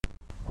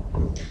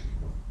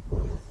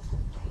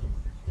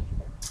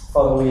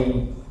Father, we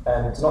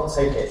do not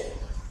take it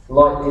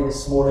lightly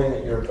this morning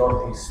that you're a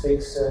God who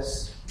speaks to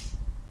us.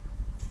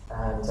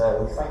 And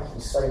we thank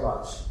you so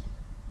much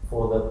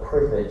for the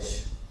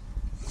privilege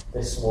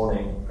this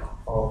morning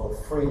of the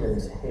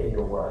freedom to hear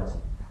your word.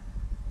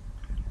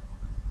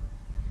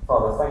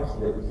 Father, thank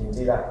you that we can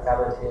do that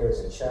gathered here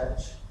as a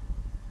church.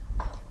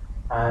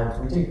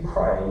 And we do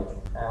pray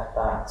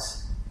that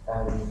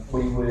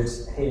we would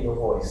hear your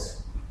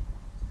voice.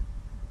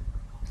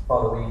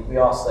 Father, we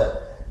ask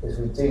that as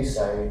we do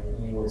so,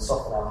 you would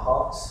soften our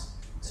hearts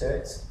to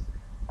it,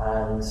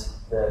 and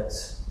that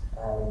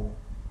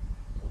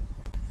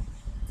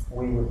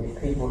we would be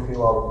people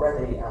who are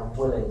ready and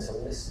willing to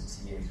listen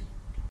to you.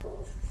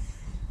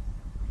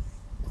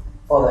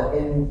 Father,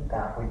 in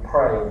that we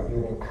pray that you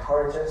would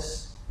encourage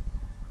us,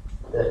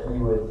 that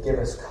you would give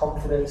us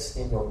confidence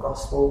in your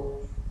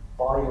gospel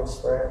by your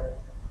Spirit.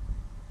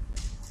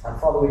 And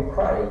Father, we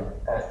pray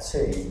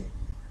too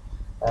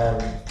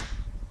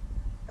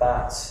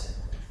that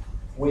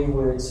we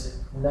would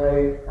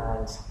know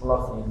and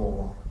love you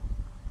more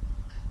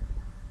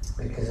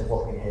because of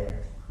what we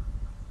hear.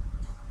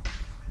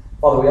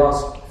 Father, we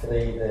ask for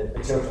the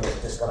children that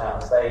have just gone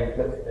out, as they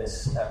look at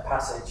this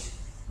passage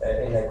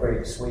in their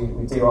groups, we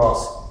do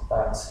ask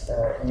that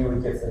you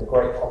would give them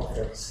great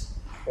confidence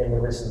in the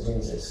risen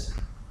Jesus,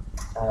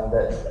 and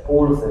that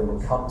all of them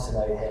would come to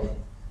know him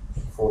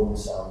for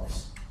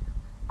themselves.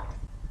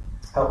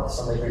 Help the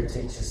Sunday group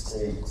teachers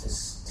to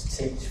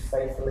teach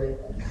faithfully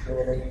and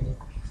clearly,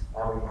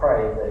 and we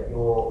pray that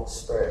your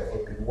Spirit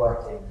would be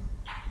working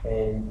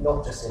in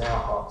not just in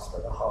our hearts,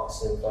 but the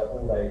hearts of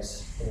all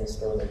those in this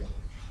building.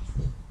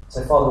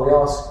 So, Father, we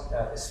ask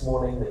this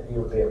morning that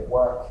you would be at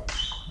work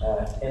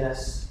in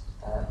us,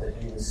 that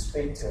you would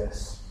speak to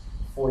us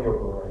for your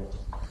glory.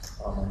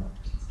 Amen.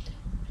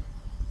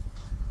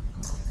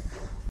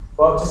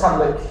 Well, just have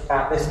a look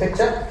at this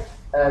picture.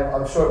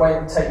 I'm sure it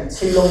won't take you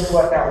too long to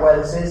work out where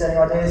this is. Any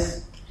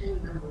ideas?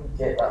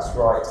 Yeah, that's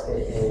right.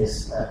 It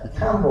is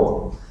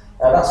Camborne.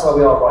 That's where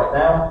we are right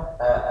now,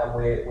 and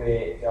we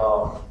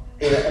are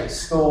in a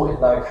school in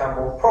Lower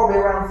Camborne. Probably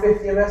around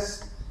 50 of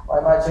us, I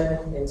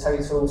imagine, in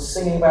total,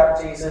 singing about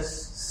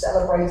Jesus,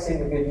 celebrating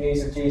the good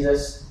news of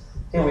Jesus.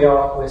 Here we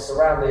are. We're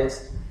surrounded.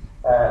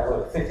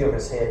 We're 50 of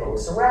us here, but we're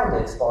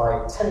surrounded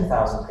by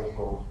 10,000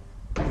 people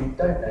who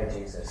don't know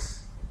Jesus.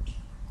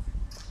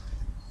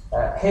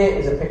 Here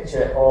is a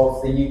picture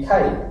of the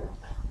UK,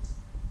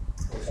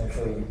 which I'm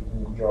sure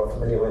you are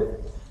familiar with.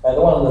 The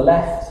one on the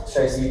left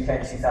shows the UK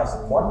in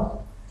 2001,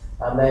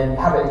 and then you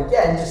have it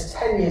again just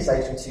 10 years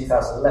later in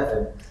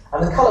 2011.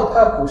 And the colour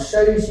purple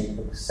shows you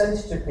the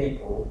percentage of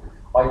people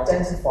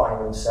identifying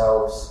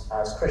themselves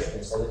as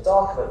Christians. So the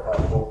darker the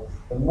purple,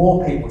 the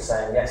more people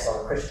saying, yes, I'm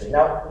a Christian.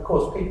 Now, of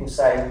course, people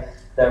say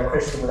they're a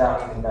Christian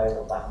without even knowing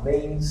what that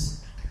means.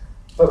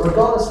 But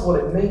regardless of what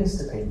it means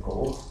to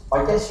people,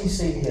 I guess you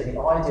see here the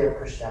idea of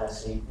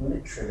Christianity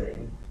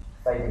literally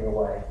fading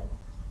away.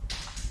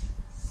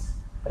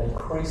 An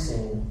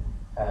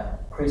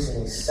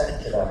increasingly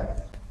secular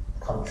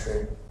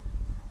country.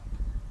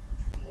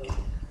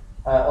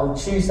 On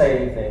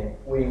Tuesday evening,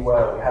 we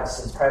had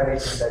some prayer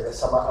meetings over the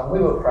summer, and we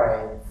were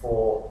praying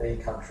for the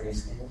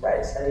countries in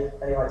red.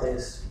 Any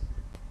ideas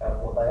of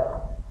what they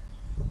are?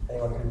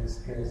 Anyone who was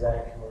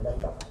there can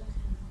remember?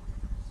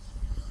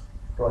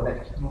 Go on,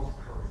 Nick.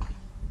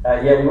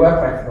 Yeah, we were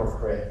praying for North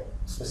Korea,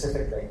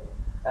 specifically.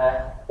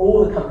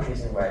 All the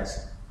countries in red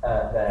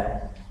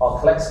there are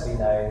collectively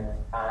known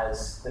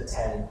as the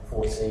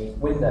 1040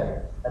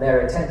 window, an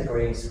area 10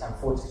 degrees and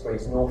 40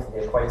 degrees north of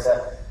the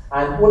equator.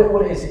 And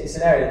what it is, it's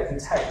an area that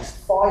contains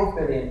 5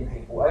 billion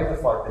people, over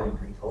 5 billion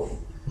people,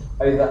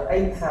 over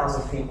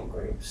 8,000 people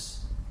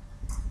groups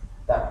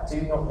that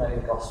do not know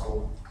the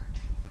gospel.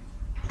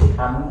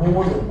 And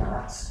more than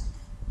that,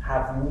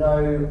 have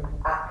no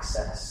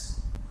access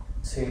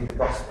to the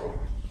gospel.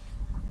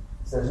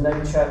 So there's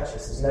no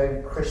churches, there's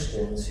no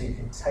Christians who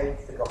can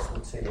take the gospel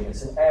to them.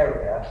 It's an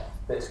area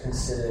that's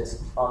considered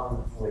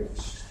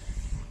unreached.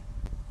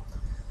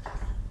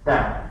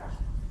 Now,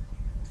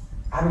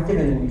 having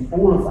given you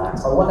all of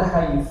that, I wonder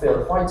how you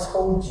feel if I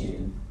told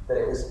you that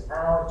it was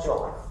our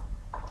job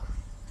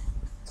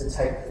to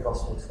take the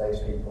gospel to those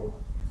people.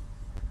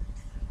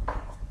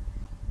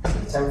 The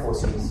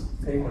 1040s,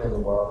 people in the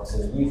world, to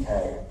the UK,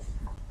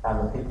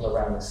 and the people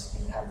around us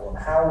in Camborne.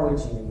 How would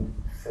you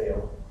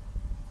feel?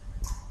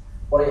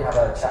 Why don't you have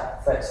a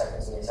chat, 30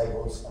 seconds on your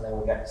tables, and then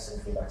we'll get some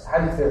feedback. So how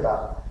do you feel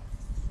about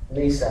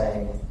me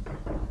saying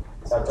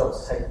it's our job to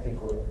take the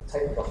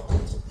gospel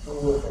to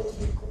all of those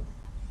people?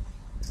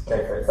 Go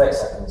for it, 30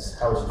 seconds.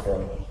 How would you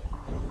feel?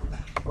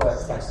 Well,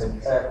 thanks,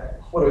 Tim.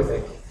 What do we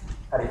think?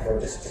 How do you feel?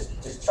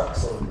 Just chuck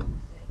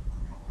some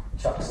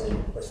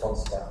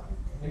responses out.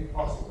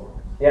 Impossible.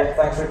 Yeah,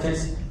 thanks,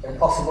 Richard.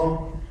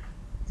 Impossible.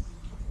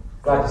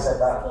 Glad you said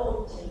that.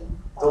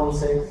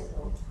 Daunting.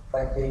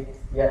 Thank you.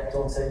 Yeah,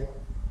 daunting.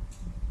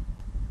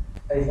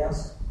 Anything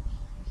else?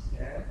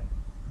 Scared.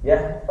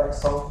 Yeah, thanks,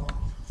 Tom.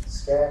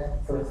 Scared,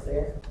 full of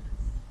fear.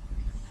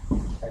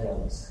 Any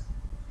others?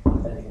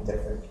 Anything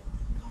different?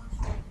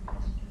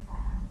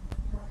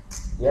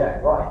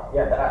 Yeah, right.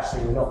 Yeah, that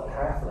actually we're not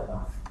careful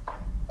enough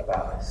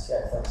about this.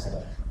 Yeah, thanks,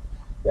 Emma.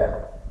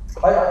 Yeah.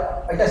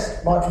 I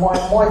guess my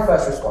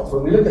first response,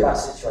 when we look at that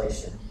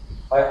situation,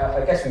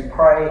 I guess we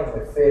pray and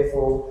we're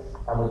fearful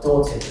and we're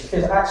daunted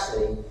because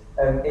actually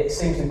it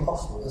seems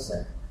impossible,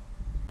 doesn't it?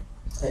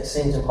 It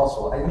seems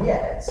impossible. And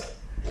yet,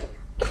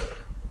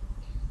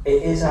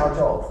 it is our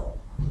job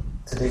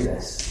to do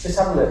this. Just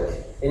have a look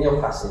in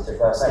your passage at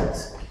verse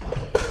 8.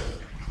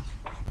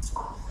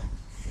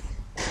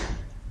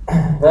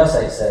 Verse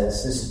 8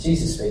 says, this is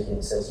Jesus speaking,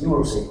 it says, "You will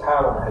receive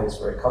power when the Holy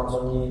Spirit comes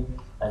on you,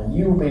 and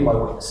you will be my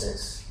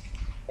witnesses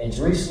in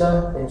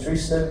Jerusalem, and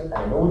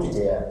in all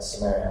Judea and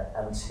Samaria,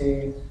 and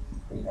to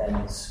the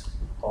ends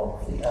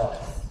of the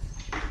earth."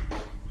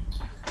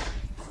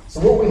 So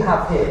what we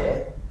have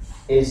here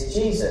is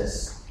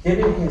Jesus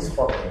giving his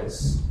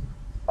followers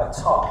a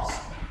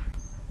task,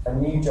 a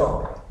new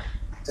job,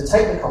 to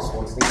take the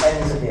gospel to the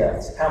ends of the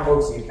earth, to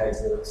Campbell, to UK,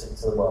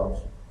 to the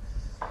world.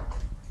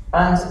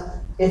 And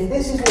if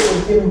this is what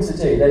we're given to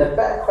do, then a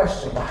better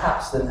question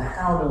perhaps than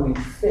how do we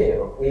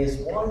feel is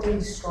why do we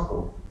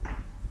struggle?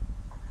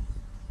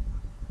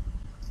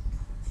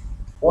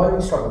 Why do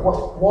we struggle?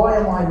 Why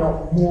am I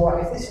not more,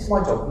 if this is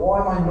my job, why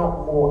am I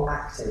not more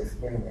active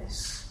in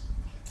this?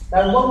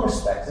 Now in one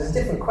respect, it's a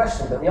different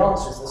question, but the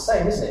answer is the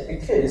same, isn't it?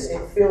 Because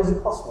it feels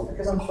impossible,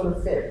 because I'm full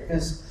of fear,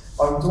 because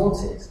I'm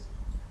daunted.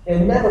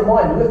 And never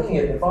mind looking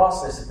at the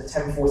vastness of the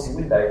 1040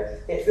 window,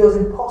 it feels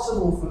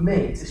impossible for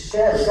me to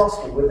share the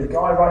gospel with the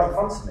guy right in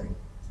front of me.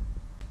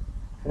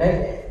 You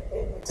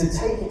know, to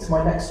take it to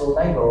my next door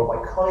neighbour or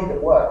my colleague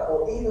at work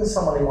or even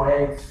someone in my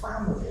own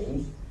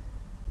family.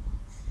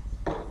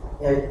 You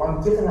know,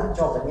 I'm given that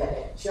job and yet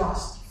it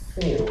just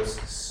feels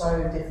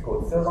so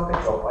difficult. It feels like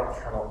a job I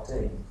cannot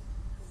do.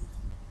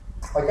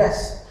 I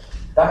guess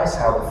that is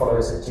how the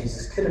followers of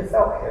Jesus could have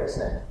felt here,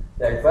 isn't it?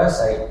 You know, verse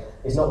 8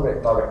 is not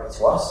written directly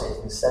to us,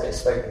 instead it's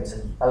spoken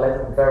to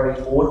 11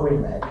 very ordinary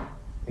men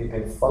who've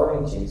been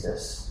following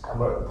Jesus, and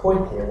we're at the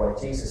point here where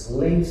Jesus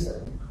leaves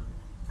them,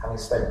 having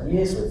spent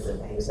years with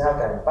them. He is now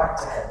going back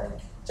to heaven.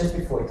 Just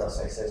before he does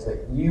so, he says, "Look,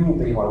 you will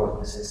be my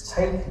witnesses.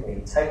 Take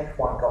me, take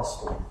my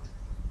gospel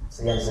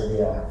to the ends of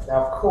the earth."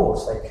 Now, of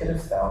course, they could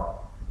have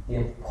felt the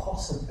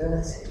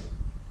impossibility.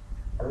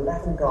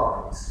 11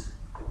 guys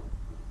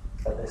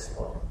at this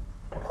point.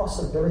 The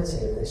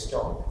possibility of this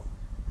job.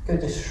 Could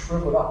have just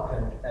shriveled up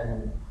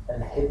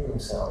and hid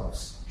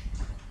themselves.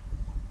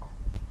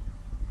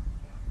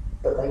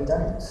 But they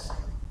don't.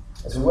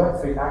 As we work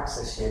through Acts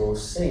this year, we'll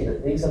see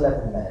that these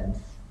 11 men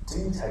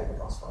do take the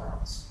gospel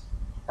out.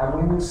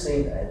 And we will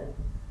see then,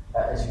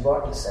 as you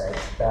rightly said,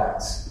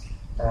 that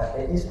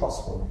it is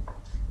possible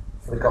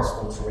for the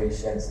gospel to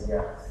reach the ends of the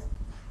earth.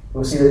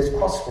 We'll see that it's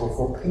possible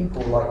for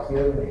people like you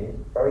and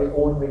me, very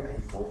ordinary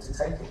people, to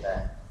take it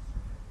there.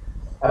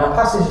 And our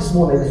passage this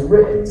morning is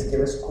written to give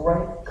us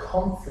great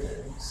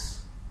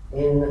confidence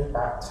in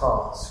that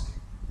task,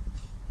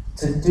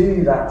 to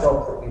do that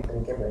job that we've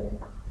been given.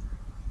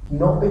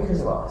 Not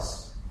because of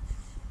us,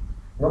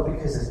 not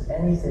because there's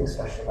anything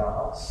special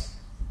about us,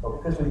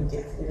 not because we're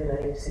gifted in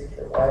any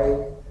particular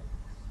way,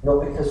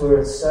 not because we're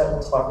a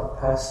certain type of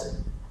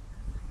person,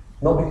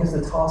 not because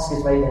the task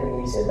is made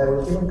any easier. No,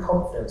 we're given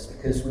confidence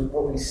because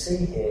what we see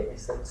here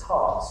is the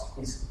task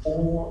is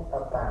all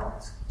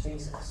about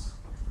Jesus.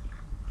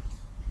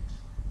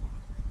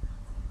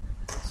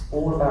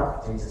 All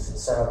about Jesus, and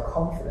so our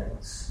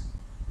confidence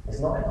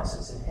is not in us,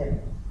 it's in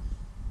him.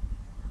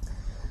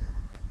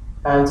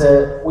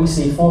 And we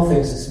see 4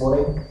 things this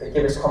morning that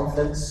give us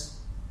confidence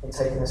in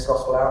taking this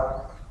gospel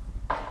out,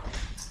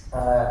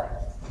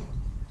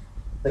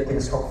 that give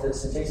us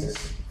confidence in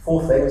Jesus.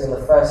 4 things, and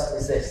the first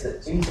is this,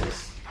 that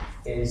Jesus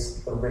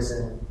is the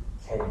risen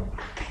King.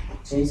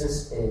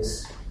 Jesus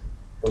is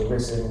the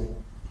risen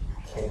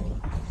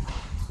King.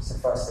 It's the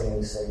first thing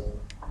we see.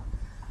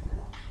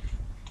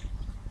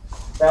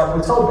 Now,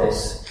 we're told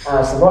this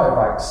as the writer of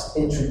Acts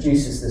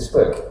introduces this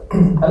book.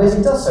 And as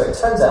he does so, it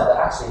turns out that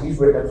actually he's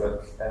written a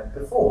book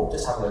before.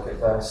 Just have a look at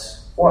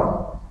verse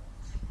 1.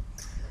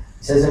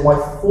 He says, "In my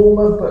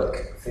former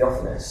book,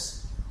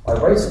 Theophilus, I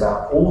wrote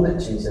about all that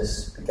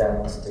Jesus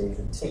began to do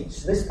and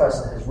teach." So this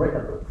person has written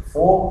a book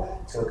before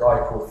to a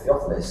guy called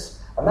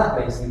Theophilus, and that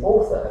means the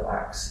author of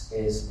Acts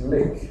is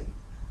Luke.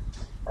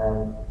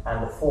 And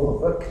the former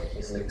book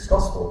is Luke's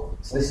Gospel.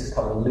 So this is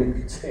kind of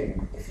Luke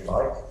 2, if you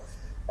like.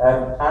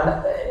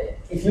 And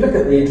if you look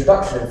at the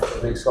introduction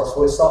of Luke's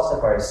Gospel, it starts in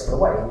a very similar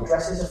way. He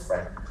addresses a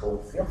friend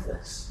called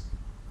Theophilus.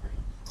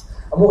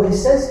 And what he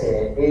says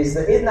here is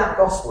that in that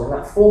Gospel, in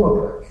that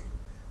former book,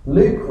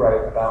 Luke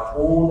wrote about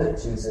all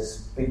that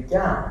Jesus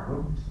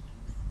began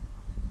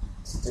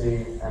to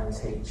do and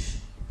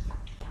teach.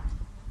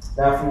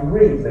 Now, if you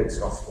read Luke's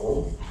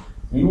Gospel,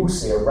 you will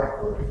see a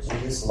record of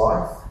Jesus'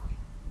 life,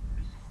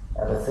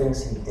 and the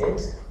things he did,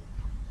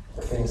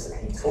 the things that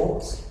he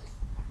taught.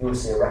 You will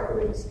see a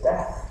record of his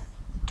death,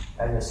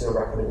 and you'll see a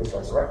record of his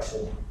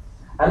resurrection.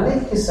 And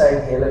Luke is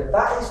saying here, look,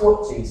 that is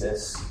what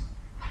Jesus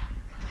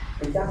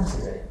began to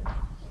do.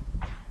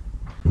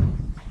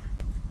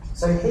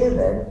 So here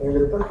then, in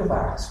the book of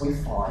Acts, we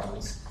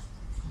find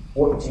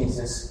what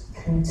Jesus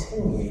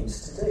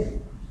continues to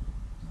do.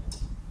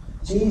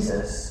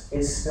 Jesus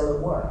is still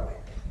at work.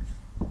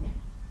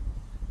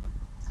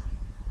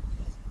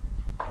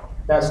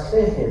 Now it's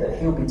clear here that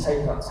he'll be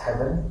taken up to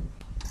heaven,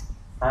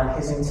 and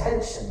his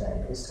intention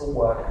then is to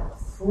work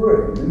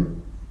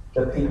through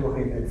the people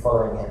who've been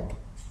following him.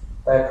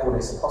 They're called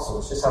his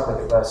apostles. Just have a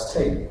look at verse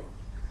 2.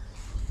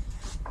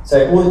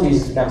 So all that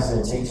Jesus began to do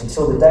and teach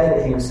until the day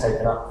that he was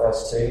taken up,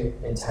 verse 2,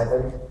 into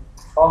heaven,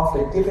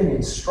 after giving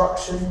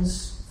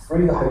instructions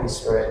through the Holy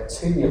Spirit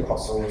to the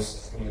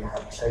apostles he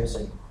had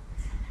chosen.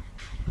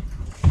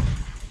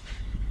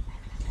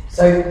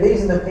 So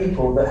these are the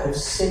people that have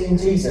seen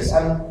Jesus,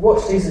 and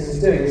what Jesus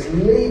is doing is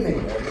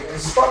leaving them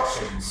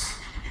instructions.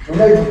 We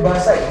know from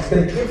verse 8 he's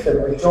going to give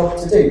them a job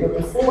to do, but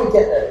before we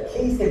get there, the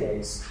key thing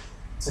is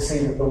to see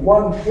that the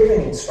one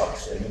giving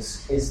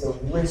instructions is the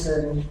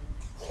risen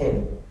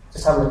King.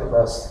 Just have a look at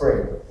verse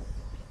 3.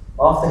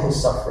 After his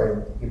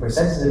suffering, he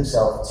presented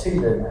himself to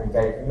them and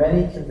gave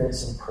many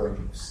convincing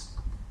proofs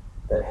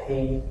that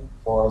he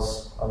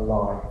was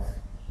alive.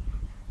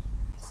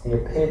 He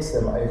appeared to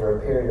them over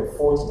a period of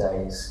 40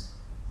 days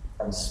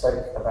and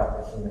spoke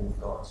about the kingdom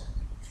of God.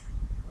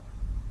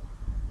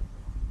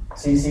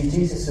 So you see,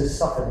 Jesus has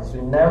suffered. He's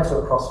been nailed to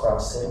a cross for our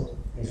sin.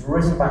 He's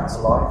risen back to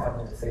life,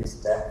 having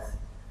defeated death.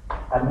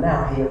 And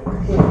now he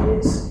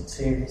appears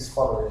to his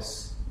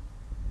followers.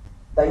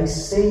 They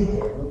see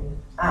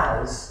him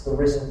as the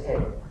risen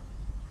King.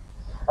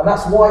 And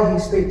that's why he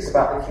speaks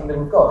about the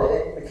kingdom of God.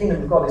 The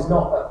kingdom of God is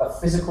not a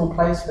physical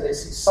place, but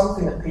it's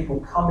something that people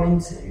come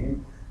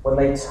into when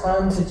they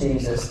turn to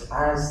Jesus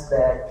as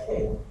their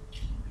King.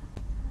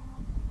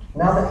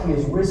 Now that he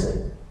is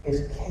risen,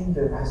 his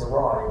kingdom has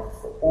arrived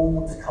for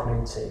all to come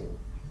into.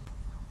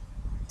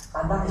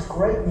 And that is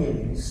great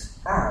news,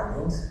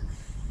 and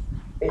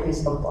it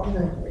is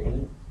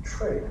abundantly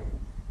true.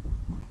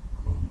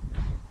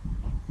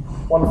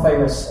 One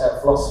famous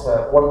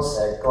philosopher once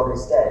said, God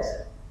is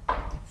dead.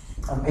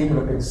 And people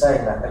have been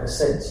saying that ever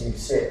since. You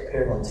see it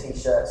appearing on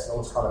t-shirts and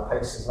all those kind of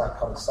posters and that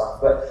kind of stuff.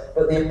 But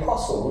the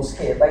apostles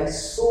here, they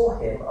saw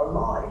him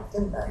alive,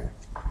 didn't they?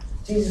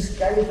 Jesus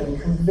gave them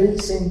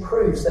convincing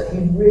proofs that he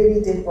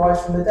really did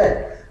rise from the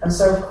dead. And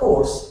so, of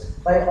course,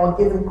 they are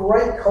given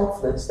great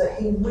confidence that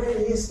he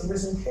really is the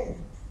risen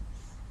King.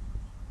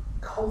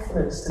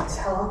 Confidence to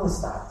tell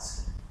others that.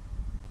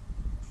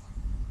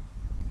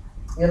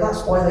 Yeah,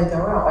 that's why they go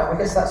out. I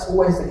guess that's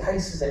always the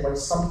case, isn't it? When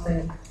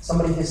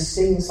somebody has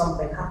seen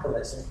something happen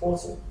that's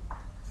important.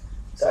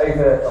 So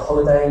over the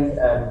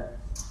holiday,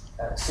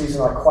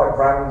 Susan and I quite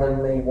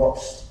randomly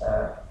watched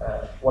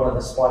one of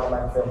the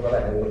Spider-Man films. I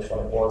don't know which one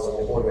it was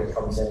or the order it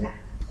comes in.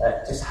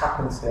 It just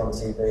happened to be on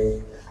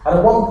TV. And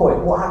at one point,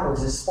 what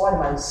happens is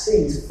Spider-Man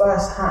sees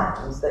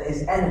firsthand that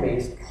his enemy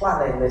is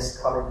planning this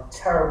kind of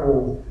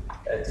terrible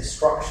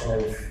destruction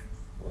of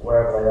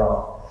wherever they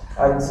are.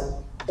 And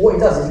what he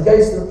does is he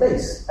goes to the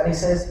police and he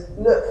says,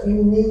 look, you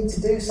need to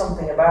do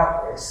something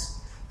about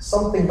this.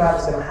 Something bad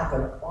is going to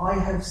happen. I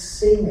have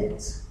seen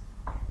it.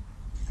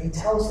 He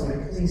tells them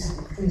because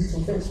he's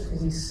convinced,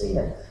 because he's seen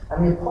it.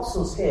 And the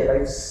apostles here,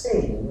 they've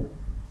seen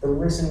the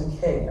risen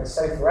King. And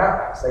so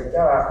throughout Acts, they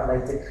go out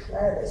and they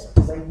declare this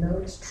because they know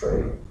it's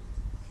true.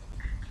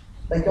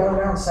 They go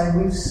around saying,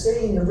 we've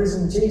seen the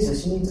risen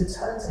Jesus. You need to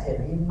turn to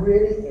him. He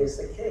really is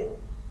the King.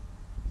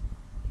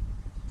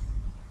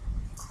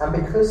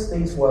 And because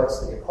these words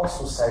that the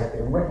apostles say have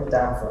been written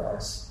down for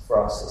us,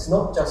 it's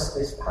not just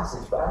this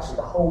passage, but actually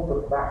the whole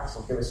book of Acts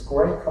will give us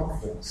great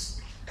confidence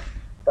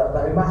that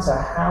no matter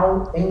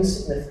how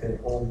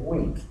insignificant or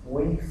weak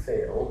we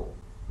feel,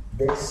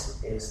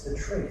 this is the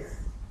truth.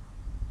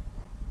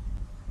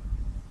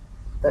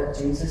 That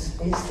Jesus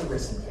is the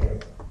risen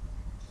King.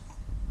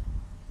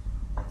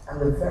 And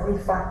the very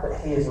fact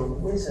that he is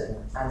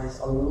risen and is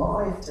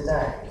alive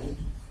today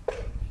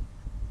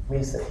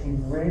means that he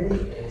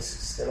really is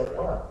still at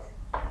work.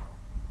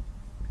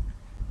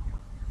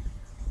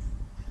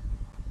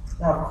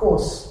 Now, of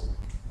course,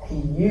 he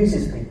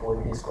uses people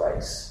in his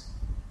grace.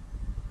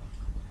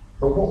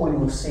 But what we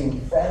will see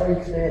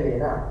very clearly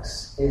in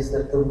Acts is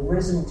that the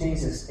risen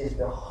Jesus is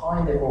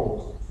behind it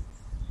all.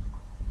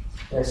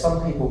 You know,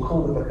 some people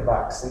call the book of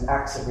Acts the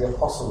Acts of the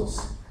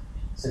Apostles,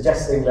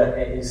 suggesting that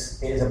it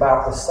is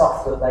about the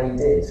stuff that they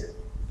did.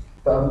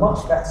 But a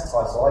much better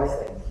title, I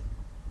think,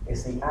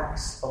 is the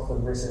Acts of the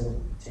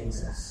risen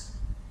Jesus.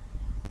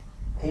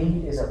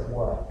 He is at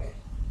work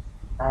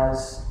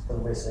as the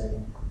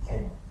risen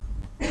King.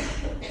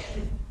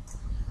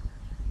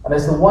 And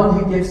as the one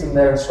who gives them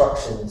their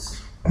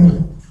instructions,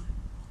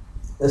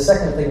 the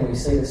second thing we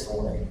see this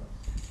morning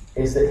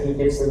is that he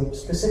gives them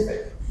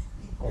specific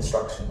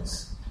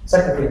instructions.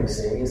 Second thing we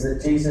see is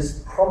that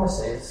Jesus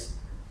promises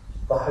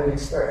the Holy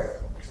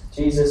Spirit.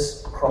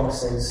 Jesus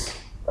promises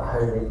the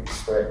Holy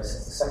Spirit. This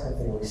is the second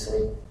thing we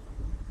see.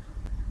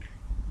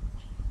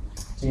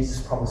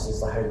 Jesus promises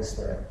the Holy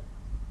Spirit.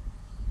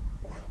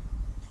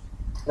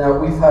 Now,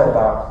 we've heard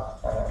about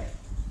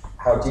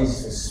how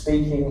Jesus was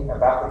speaking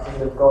about the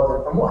kingdom of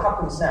God, and what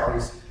happens now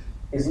is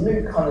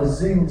Luke kind of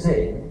zooms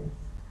in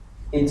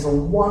into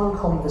one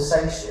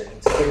conversation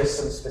to give us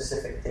some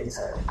specific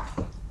detail.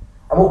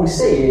 And what we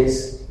see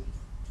is,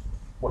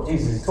 what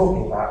Jesus is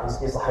talking about is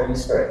the Holy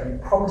Spirit. He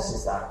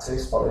promises that to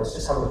his followers.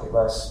 Just have a look at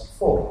verse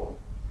 4.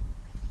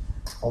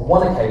 On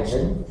one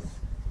occasion,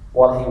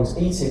 while he was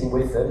eating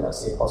with them,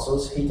 that's the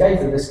apostles, he gave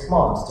them this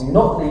command: do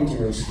not leave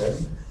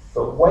Jerusalem,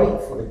 but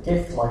wait for the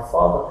gift my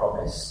Father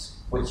promised,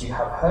 which you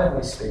have heard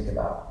me speak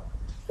about.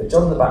 For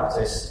John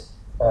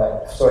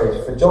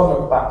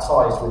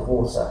baptized with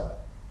water,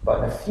 but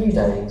in a few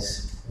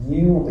days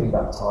you will be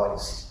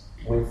baptized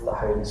with the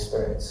Holy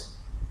Spirit.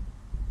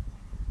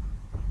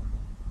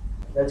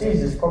 Now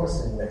Jesus is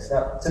promising this.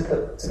 Now,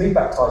 to be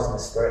baptized in the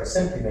Spirit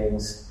simply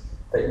means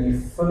that you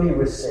fully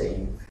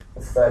receive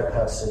the third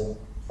person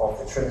of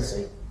the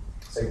Trinity.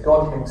 So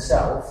God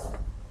himself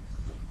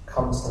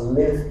comes to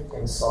live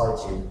inside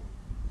you.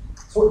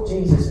 That's what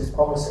Jesus is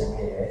promising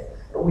here.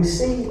 But we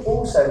see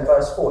also in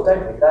verse 4,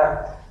 don't we,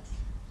 that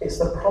it's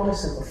the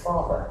promise of the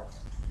Father.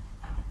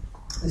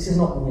 This is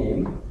not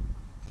new,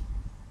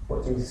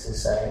 what Jesus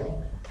is saying.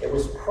 It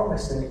was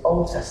promised in the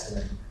Old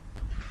Testament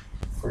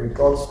through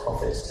God's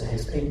prophets to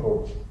his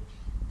people.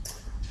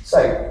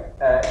 So,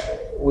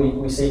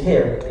 we see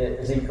here in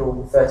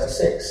Ezekiel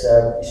 36,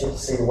 you should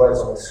see the words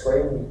on the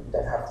screen, you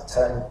don't have to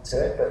turn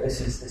to it, but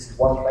this is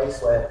one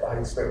place where the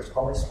Holy Spirit was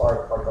promised by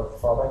God the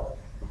Father.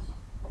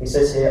 He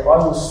says here, I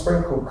will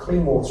sprinkle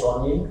clean water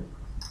on you,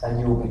 and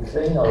you will be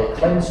clean. I will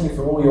cleanse you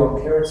from all your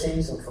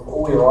impurities and from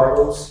all your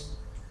idols.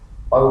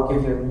 I will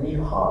give you a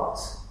new heart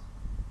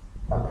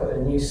and put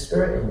a new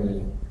spirit in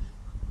you.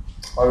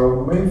 I will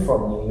remove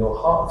from you your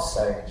heart of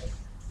stone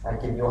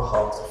and give you a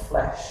heart of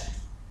flesh.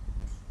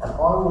 And I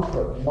will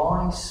put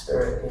my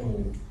spirit in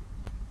you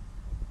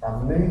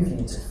and move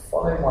you to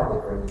follow my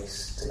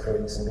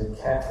decrees and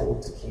be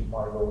careful to keep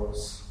my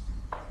laws.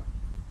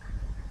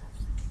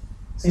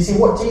 So you see,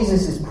 what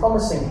Jesus is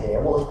promising here,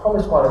 what was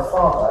promised by the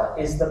Father,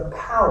 is the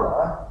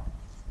power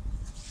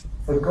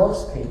for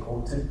God's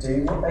people to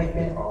do what they've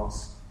been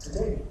asked to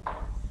do.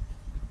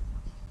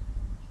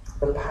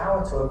 The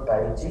power to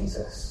obey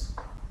Jesus.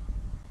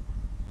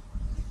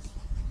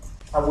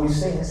 And we've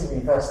seen this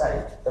in verse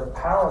 8, the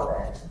power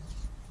then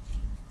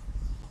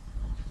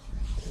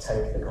to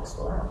take the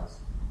gospel out,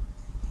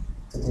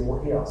 to do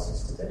what he asks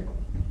us to do.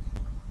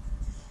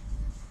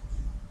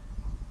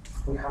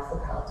 We have the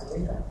power to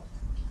do that.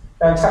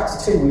 Now in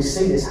chapter 2 we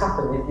see this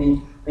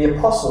happen. The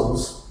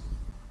apostles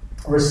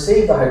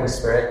receive the Holy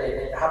Spirit.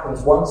 It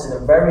happens once in a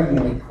very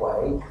unique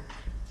way.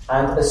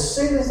 And as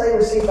soon as they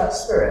receive that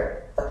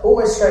Spirit,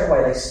 almost straight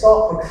away they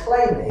start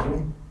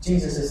proclaiming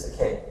Jesus is the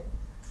King.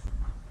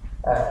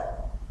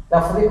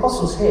 Now for the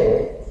apostles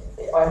here,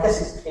 I guess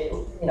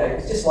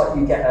it's just like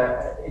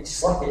it's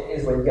just like it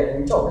is when you get a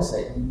new job, isn't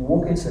it? You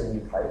walk into a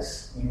new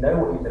place, you know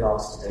what you've been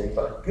asked to do,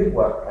 but a good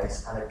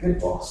workplace and a good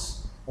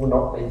boss will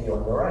not leave you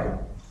on your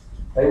own.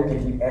 They will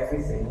give you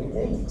everything you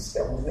need to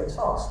get on with your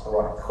task, the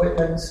right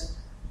equipment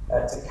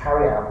to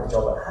carry out the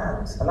job at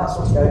hand. And that's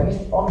what's going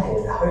on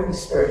here. The Holy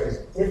Spirit is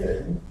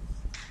given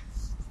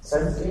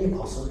so that the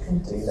apostles can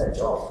do their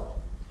job.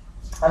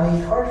 And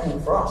the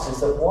encouragement for us is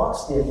that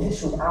whilst the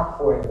initial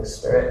outpouring of the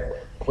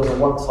Spirit was a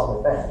one-time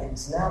event,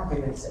 it's now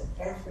given to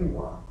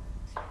everyone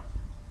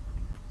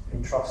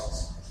who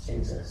trusts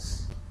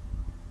Jesus.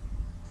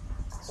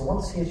 So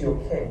once he is your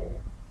King,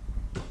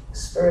 the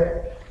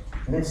Spirit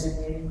lives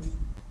in you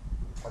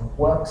and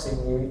works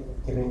in you,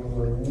 giving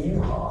you a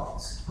new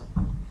heart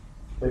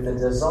with the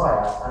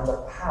desire and the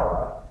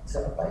power to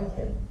obey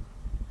him,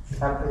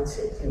 and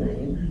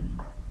particularly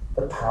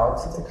the power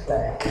to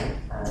declare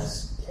him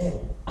as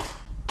King.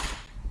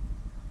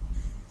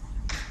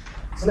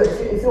 So look,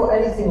 if you're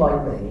anything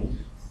like me,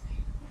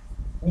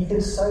 you can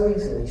so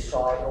easily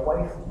shy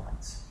away from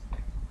that.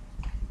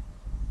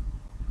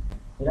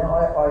 You know,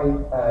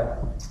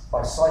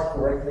 I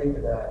cycle regularly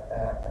with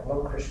a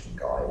non-Christian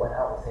guy. I went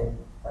out with him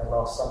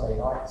last Sunday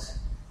night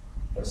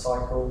for a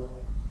cycle.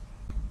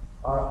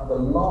 The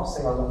last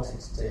thing I wanted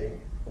to do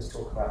was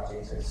talk about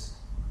Jesus.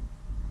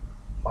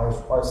 I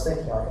was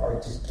thinking, you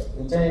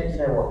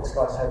know what, this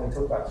guy's heard me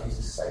talk about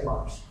Jesus so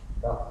much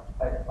that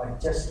I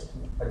just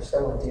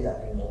don't want to do that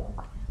anymore.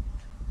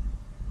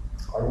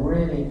 I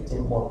really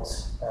didn't want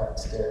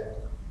to do it.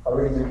 I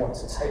really didn't want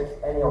to take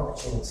any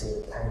opportunity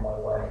that came my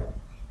way.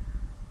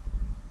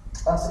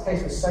 That's the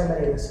case with so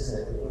many of us,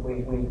 isn't it?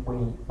 We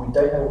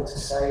don't know what to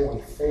say,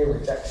 we fear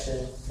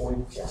rejection, or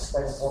we just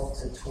don't want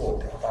to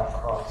talk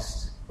about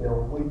Christ. We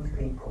are weak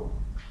people.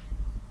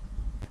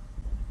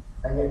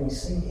 And yet we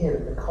see here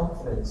that the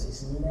confidence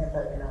is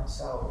never in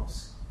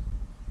ourselves.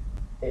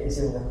 It is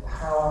in the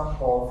power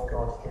of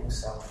God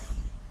himself.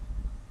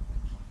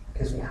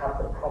 Because we have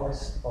the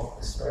promise of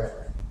the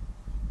Spirit.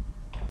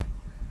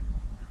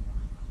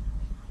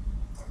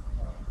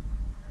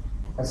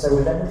 And so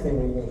with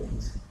everything we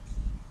need,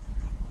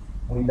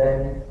 we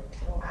then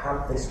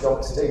have this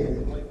job to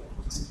do.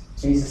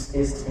 Jesus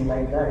is to be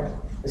made known.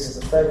 This is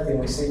the third thing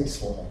we see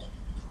this morning.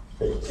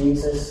 That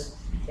Jesus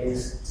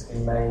is to be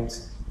made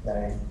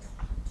known.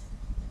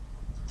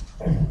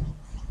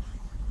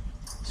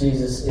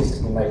 Jesus is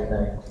to be made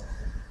known.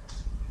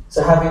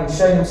 So having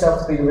shown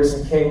himself to be the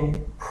risen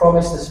king,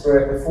 promised the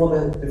Spirit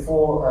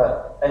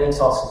before any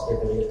task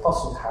was given, the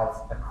apostles have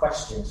a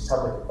question. Just have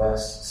a look at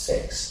verse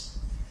 6.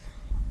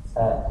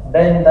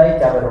 Then they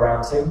gathered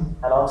around him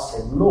and asked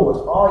him,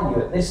 Lord, are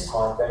you at this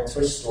time going to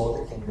restore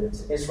the kingdom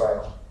to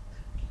Israel?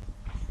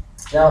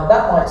 Now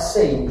that might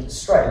seem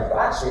strange, but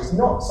actually it's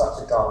not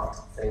such a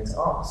daft thing to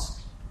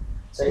ask.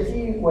 So if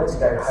you were to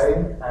go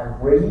home and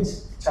read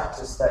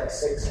chapters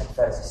 36 and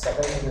 37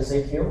 of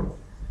Ezekiel,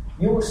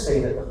 you will see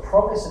that the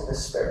promise of the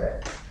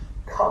Spirit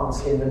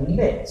comes in the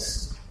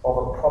midst of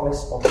a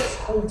promise of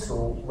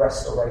total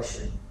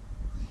restoration.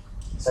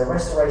 So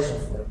restoration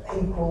for the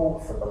people,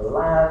 for the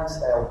land,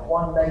 they are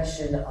one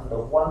nation under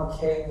one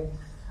king.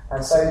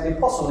 And so the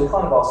apostles are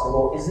kind of asking,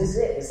 well, is this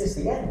it? Is this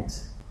the end?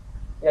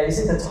 Yeah, is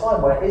it the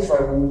time where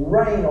Israel will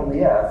reign on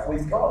the earth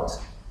with God?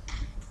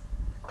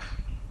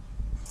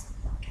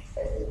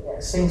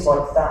 It seems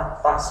like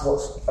that's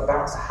what's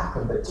about to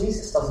happen, but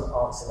Jesus doesn't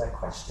answer their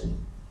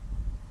question.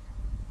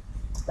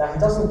 Now, he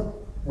doesn't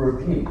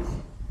rebuke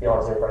the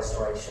idea of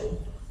restoration.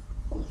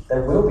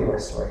 There will be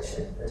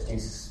restoration, as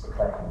Jesus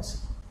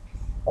proclaims,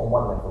 on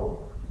one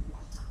level.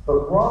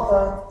 But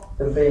rather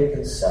than being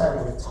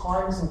concerned with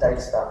times and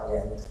dates about the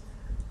end,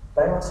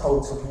 they are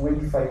told to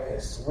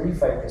refocus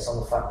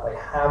on the fact they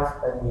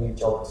have a new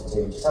job to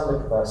do. Just have a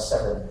look at verse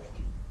 7.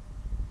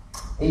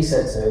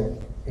 Jesus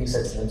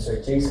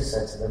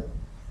said to them,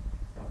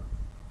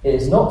 it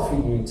is not for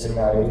you to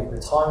know the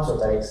times or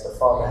dates the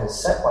Father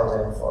has set by his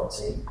own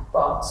authority,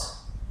 but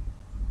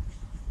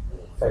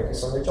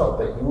focus on the job.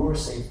 But you will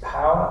receive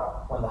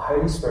power when the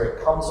Holy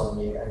Spirit comes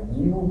on you, and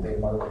you will be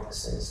my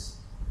witnesses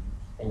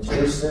in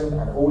Jerusalem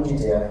and all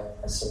Judea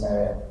and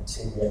Samaria and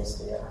to the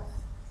ends of the earth.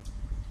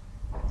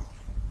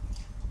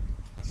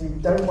 So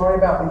don't worry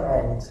about the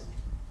end.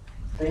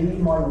 Be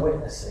my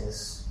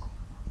witnesses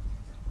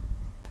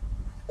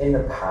in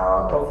the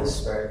power of the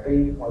Spirit.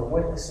 Be my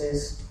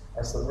witnesses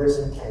as the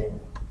risen King.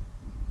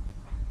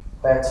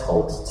 They are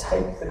told to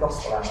take the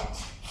gospel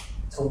out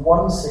to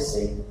one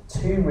city,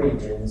 2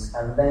 regions,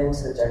 and then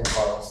to the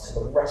Gentiles, to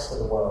the rest of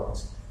the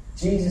world.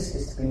 Jesus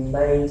is to be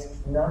made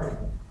known.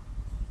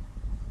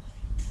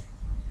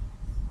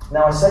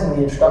 Now, I said in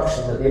the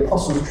introduction that the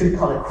apostles could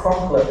kind of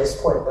crumple at this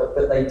point,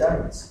 but they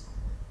don't.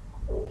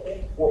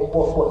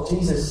 What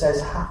Jesus says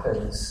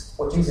happens,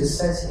 what Jesus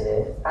says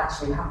here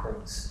actually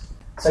happens.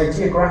 So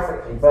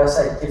geographically, verse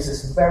 8 gives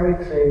us very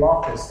clear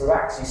markers through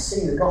Acts. You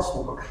see the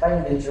gospel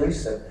proclaimed in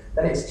Jerusalem,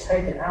 then it's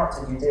taken out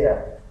to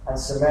Judea and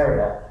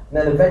Samaria, and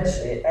then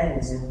eventually it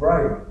ends in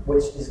Rome,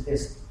 which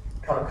is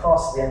kind of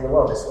classed as the end of the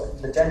world. It's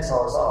what the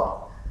Gentiles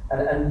are.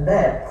 And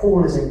there,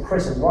 Paul is in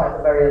prison right at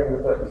the very end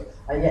of the book,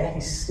 and yet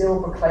he's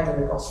still proclaiming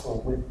the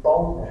gospel with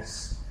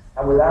boldness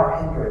and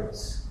without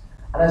hindrance.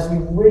 And as we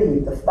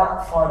read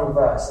that final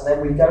verse, and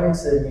then we go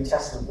into the New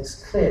Testament,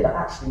 it's clear that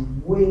actually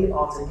we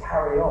are to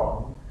carry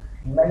on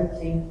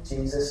making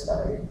Jesus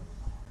known.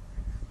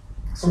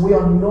 So we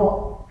are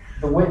not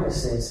the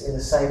witnesses in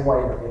the same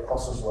way that the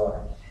apostles were.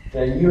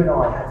 You and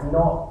I have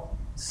not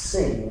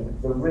seen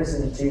the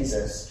risen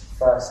Jesus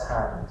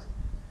firsthand.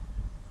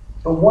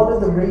 But one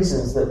of the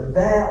reasons that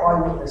their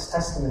eyewitness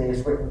testimony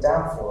is written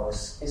down for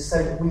us is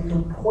so that we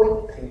can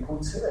point people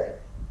to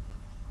it.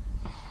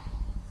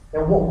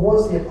 Now, what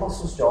was the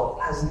apostles'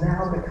 job has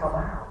now become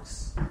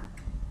ours.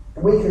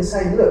 We can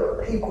say,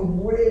 look, people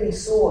really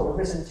saw the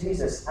risen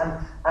Jesus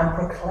and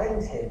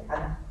proclaimed him,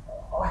 and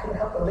I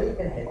now believe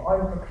in him.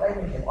 I'm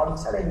proclaiming him. I'm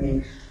telling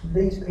you,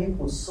 these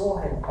people saw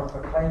him and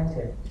proclaimed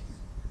him.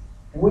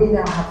 We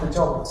now have the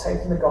job of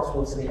taking the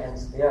gospel to the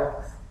ends of the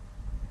earth.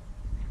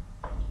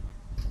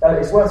 Now,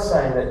 it's worth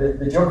saying that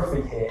the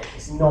geography here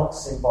is not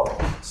symbolic.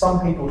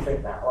 Some people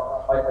think that.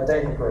 I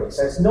don't agree.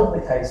 So it's not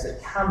the case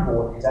that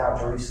Cambourne is our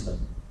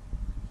Jerusalem,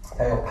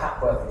 okay, or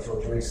Papworth is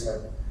your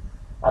Jerusalem,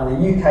 and the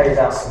UK is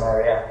our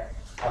Samaria,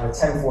 and the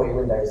 1040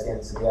 window is the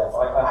ends of the earth.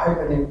 I hope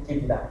I didn't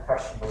give you that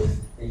impression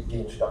with the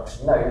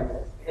introduction. No,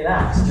 in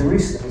Acts,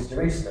 Jerusalem is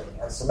Jerusalem,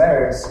 and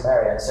Samaria is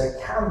Samaria, so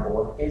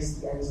Cambourne is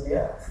the ends of the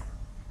earth.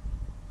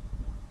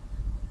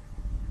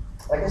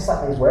 I guess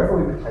that means wherever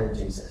we proclaim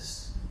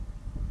Jesus,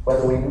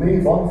 whether we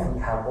move on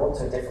from Cambourne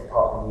to a different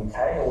part of the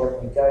UK, or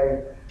whether you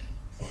go,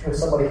 if you're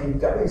somebody who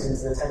goes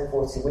into the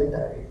 1040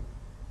 window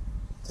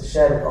to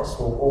share the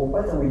gospel, or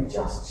whether we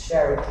just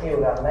share it here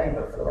with our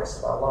neighbour for the rest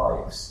of our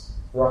lives,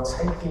 we are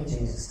taking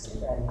Jesus to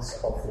the ends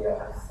of the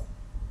earth.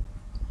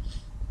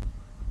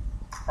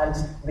 And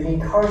the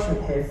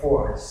encouragement here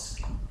for us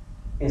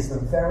is the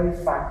very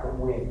fact that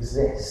we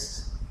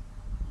exist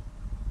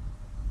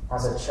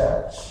as a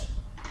church.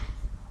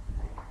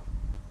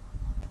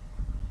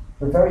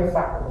 The very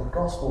fact that the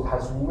gospel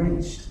has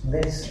reached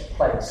this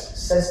place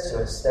says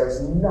to us there is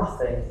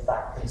nothing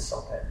that can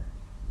stop it.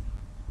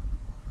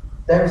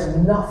 There is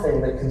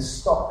nothing that can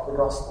stop the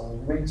gospel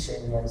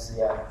reaching the ends of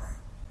the earth.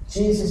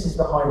 Jesus is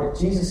behind it.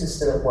 Jesus is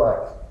still at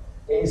work.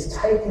 It is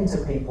taken to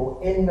people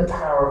in the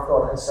power of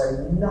God, and so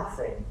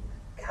nothing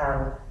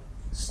can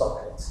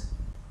stop it.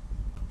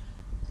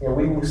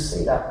 We will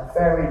see that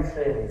very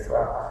clearly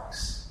throughout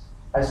Acts.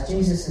 As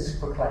Jesus is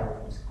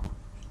proclaimed,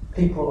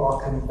 people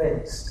are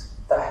convinced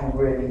that he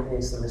really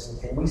is the risen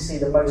king. We see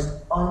the most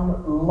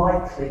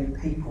unlikely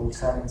people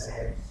turning to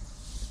him.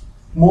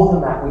 More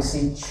than that, we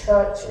see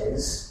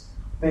churches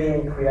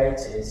being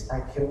created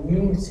and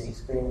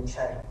communities being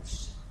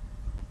changed.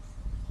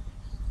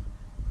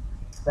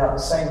 Now, at the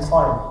same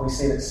time, we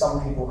see that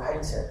some people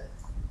hate it.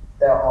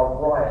 There are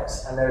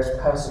riots and there is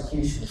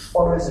persecution.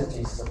 Followers of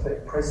Jesus are put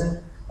in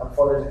prison and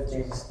followers of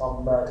Jesus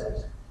are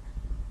murdered.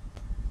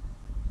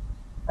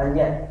 And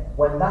yet,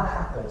 when that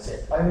happens,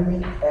 it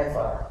only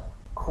ever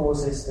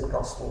causes the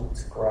gospel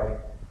to grow.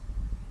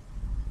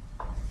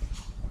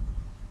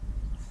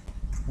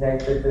 Now,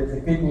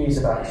 the good news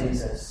about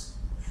Jesus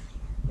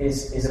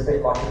is a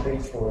bit like a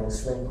beach ball in a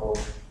swimming pool.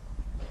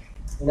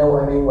 You know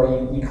what I mean? Where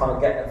you kind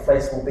of get an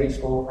inflatable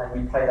beach ball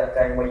and you play that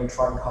game where you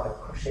try and kind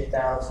of push it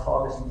down as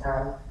hard as you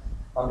can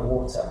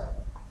underwater.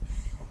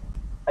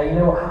 And you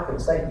know what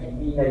happens, don't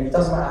you? You know, it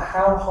doesn't matter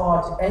how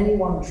hard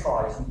anyone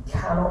tries, you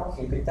cannot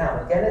keep it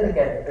down. Again and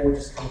again, the ball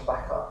just comes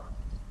back up.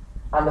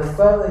 And the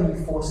further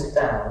you force it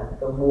down,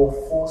 the more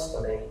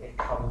forcefully it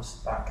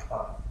comes back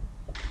up.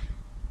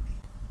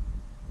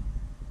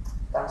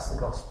 That's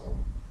the gospel.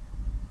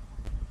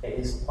 It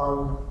is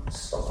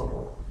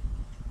unstoppable.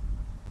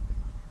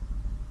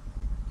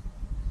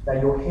 Now,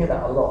 you'll hear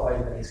that a lot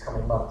over these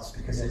coming months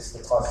because it's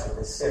the title of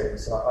this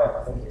series, and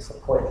I think it's the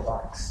point of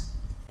Acts.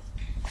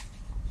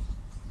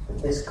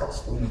 But this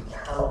gospel, you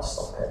cannot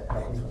stop it,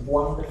 and it is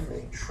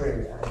wonderfully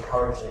true and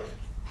encouraging.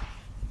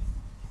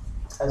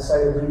 And so,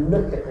 if we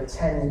look at the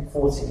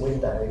 10:40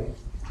 window,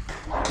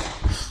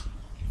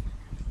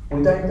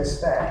 we don't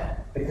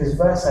despair, because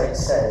verse 8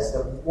 says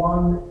that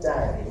one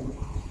day,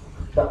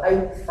 the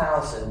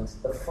 8,000,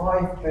 the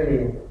 5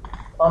 billion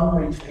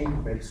unreached people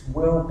groups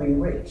will be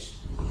reached.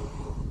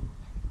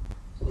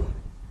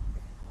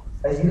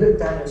 As you look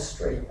down the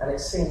street and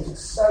it seems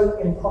so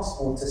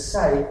impossible to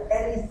say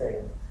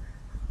anything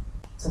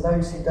to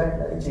those who don't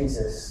know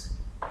Jesus,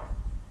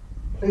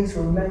 please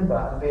remember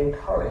and be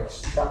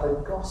encouraged that the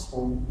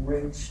gospel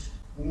reached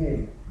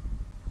you.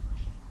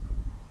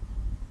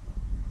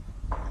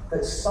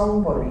 That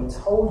somebody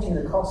told you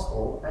the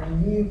gospel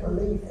and you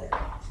believe it.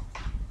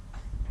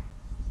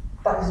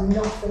 That is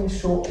nothing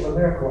short of a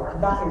miracle,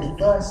 and that is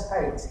verse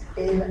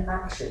 8 in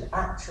action,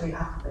 actually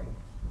happening.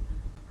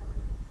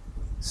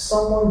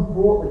 Someone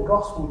brought the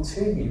gospel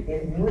to you.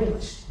 It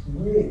reached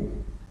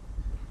you.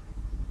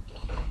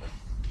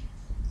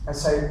 And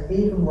so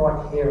even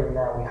right here and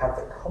now we have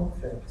the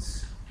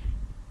confidence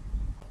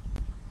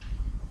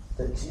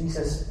that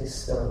Jesus is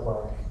still at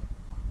work.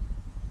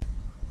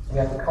 We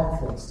have the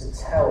confidence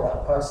to tell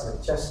that person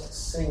that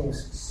just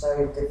seems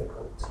so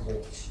difficult to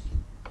reach.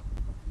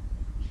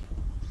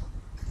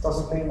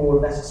 Doesn't mean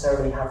we'll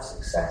necessarily have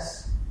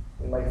success.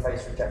 We may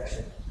face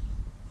rejection.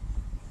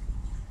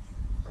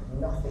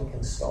 Nothing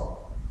can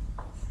stop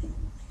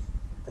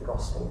the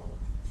gospel.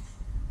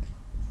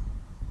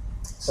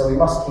 So we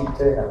must keep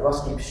doing that. We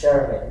must keep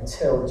sharing it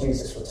until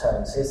Jesus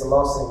returns. Here's the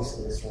last thing we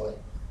see this morning.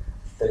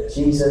 That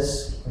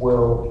Jesus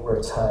will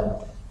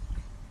return.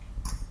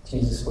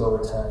 Jesus will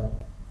return.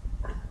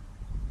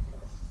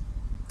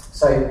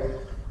 So,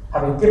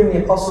 having given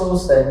the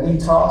apostles their new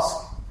task,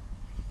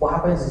 what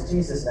happens is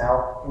Jesus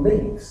now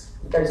leaves.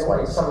 He goes away.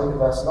 Let's have a look at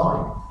verse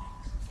 9.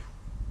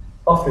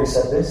 After he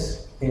said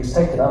this, he was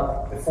taken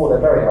up before their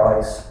very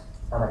eyes,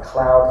 and a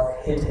cloud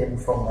hid him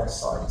from their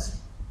sight.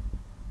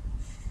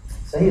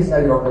 So he is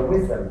no longer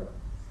with them.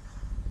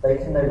 They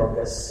can no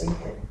longer see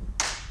him.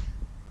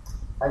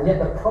 And yet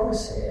the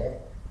promise here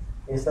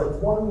is that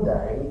one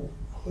day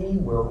he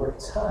will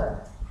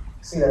return.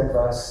 See that in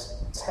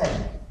verse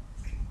 10.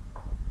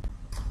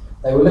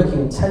 They were looking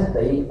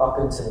intently up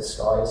into the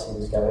sky as he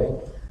was going,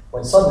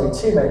 when suddenly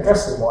 2 men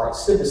dressed in white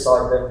stood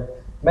beside them.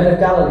 Men of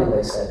Galilee,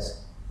 they said,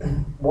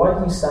 why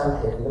do you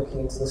stand here looking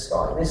into the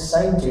sky? This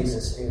same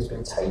Jesus who has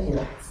been taken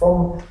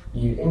from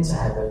you into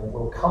heaven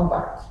will come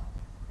back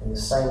in the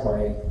same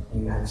way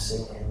you have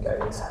seen him go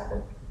into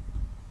heaven.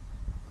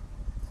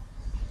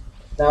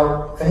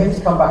 Now, for him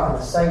to come back in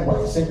the same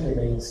way simply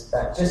means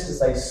that just as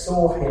they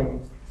saw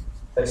him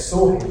go, just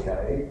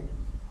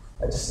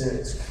as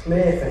it's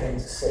clear for him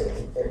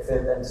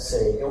to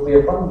see, it will be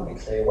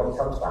abundantly clear when he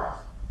comes back.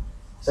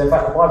 So in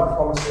fact, the Bible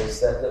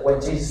promises that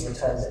when Jesus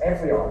returns,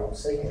 every eye will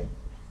see him.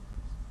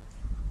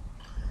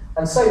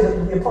 And so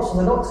the apostles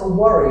are not to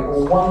worry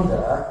or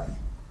wonder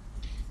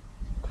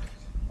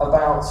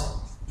about,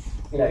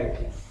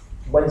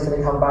 when he's going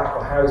to come back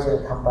or how he's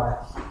going to come back,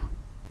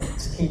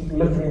 to keep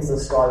looking into the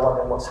sky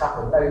wondering what's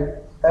happened.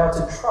 No, they are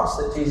to trust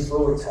that Jesus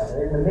will return,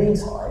 and in the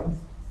meantime,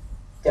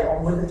 get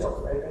on with the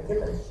job that they've been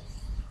given.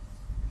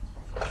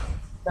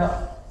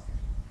 Now,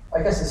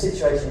 I guess the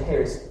situation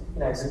here is,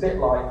 it's a bit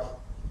like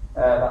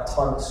that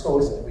time at school,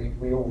 isn't it?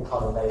 We all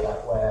kind of know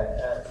that,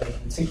 where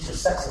the teacher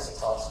sets us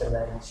a task and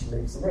then she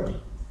leaves the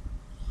room.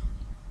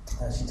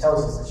 And she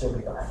tells us that she'll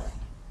be back.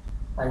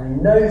 And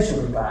you know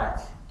she'll be back.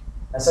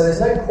 And so there's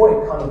no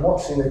point kind of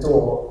watching the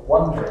door,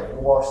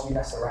 wondering whilst you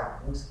mess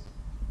around.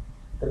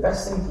 The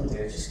best thing you can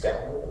do is just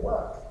get on with the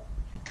work.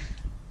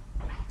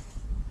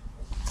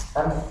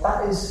 And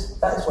that is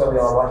where we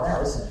are right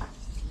now, isn't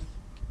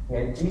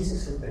it?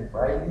 Jesus has been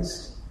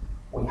raised,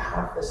 we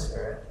have the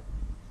Spirit,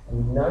 we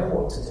know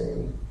what to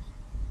do,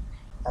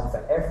 and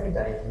for every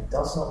day he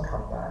does not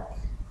come back,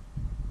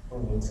 we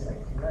need to make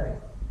him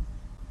known.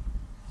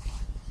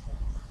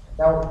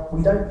 Now,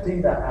 we don't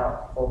do that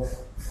out of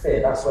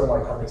fear. That's where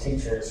my kind of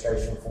teacher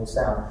illustration falls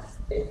down.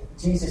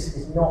 Jesus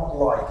is not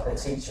like a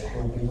teacher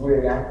who will be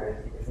really angry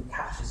if he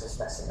catches us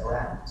messing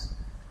around.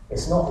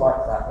 It's not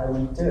like that. No,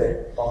 we do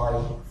it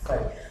by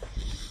faith.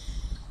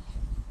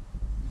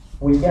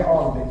 We get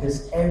on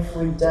because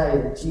every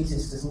day that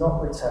Jesus does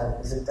not return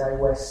is a day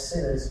where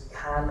sinners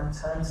can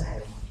turn to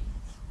him,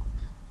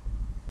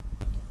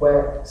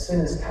 where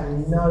sinners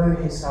can know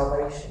his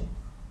salvation.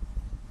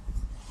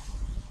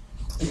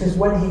 Because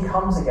when he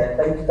comes again,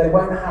 they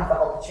won't have that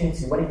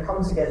opportunity. When he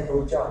comes again,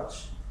 he'll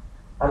judge.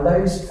 And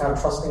those found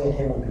trusting in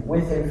him will be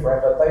with him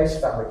forever. Those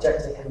found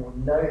rejecting him will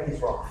know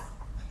his wrath.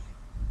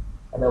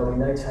 And there will be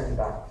no turning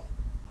back.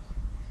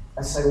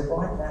 And so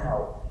right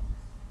now,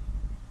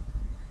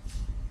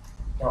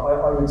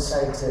 I would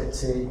say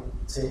to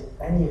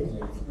any of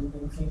you,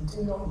 if you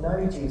do not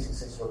know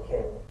Jesus as your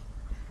King,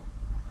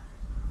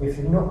 if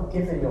you've not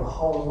given your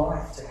whole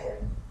life to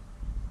him,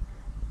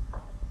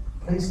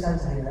 please turn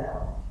to him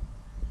now.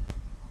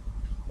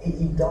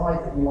 He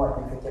died that you might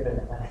be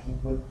forgiven, and he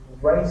would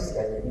raise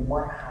again that you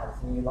might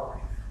have new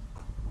life.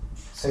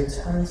 So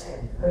turn to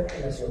him, put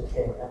him as your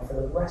King, and for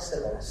the rest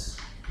of us,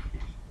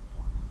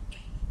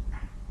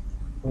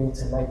 we need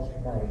to make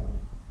him known.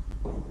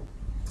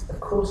 Of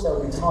course, there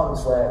will be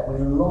times where we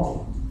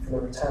long for the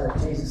return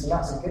of Jesus, and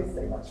that's a good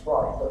thing, that's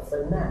right. But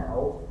for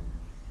now,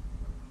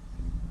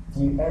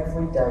 view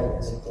every day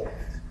as a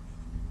gift.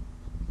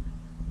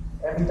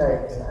 Every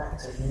day is an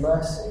act of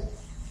mercy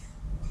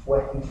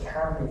where he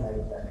can be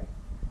made known,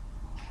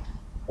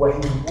 where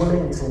he's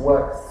willing to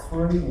work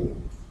through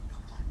you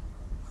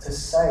to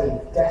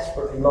save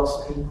desperately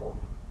lost people.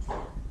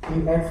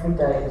 View every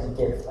day as a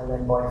gift, and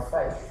then by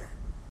faith,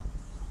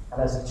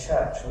 and as a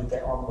church, we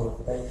get on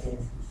with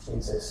making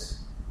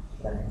Jesus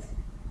known.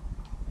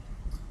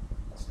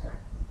 Let's pray.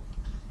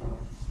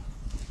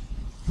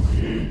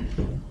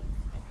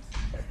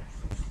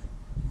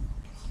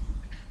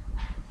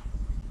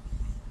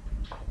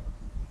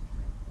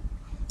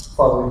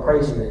 Father, we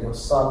praise you that your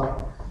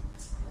Son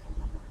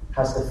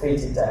has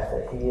defeated death,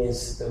 that he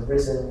is the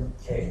risen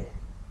King,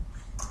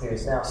 who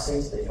is now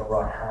seated at your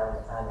right hand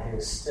and who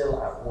is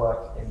still at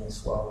work in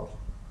this world.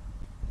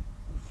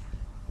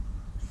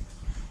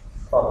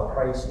 Father,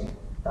 praise you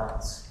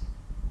that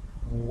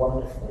you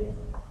wonderfully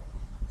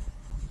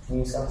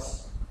use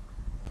us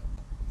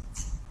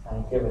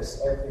and give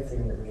us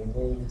everything that we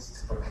need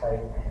to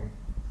proclaim him.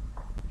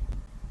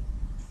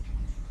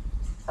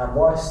 And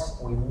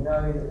whilst we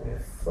know that we're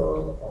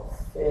full of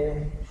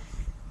fear,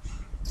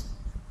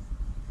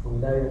 we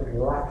know that we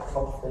lack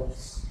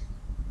confidence,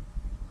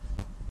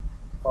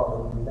 Father,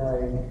 we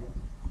know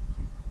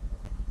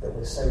that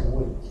we're so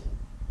weak.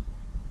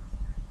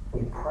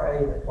 We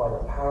pray that by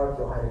the power of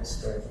your Holy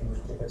Spirit, you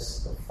would give us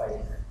the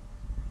faith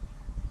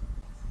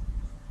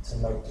to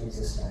make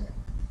Jesus known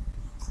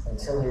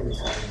until he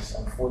returns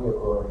and for your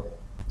glory.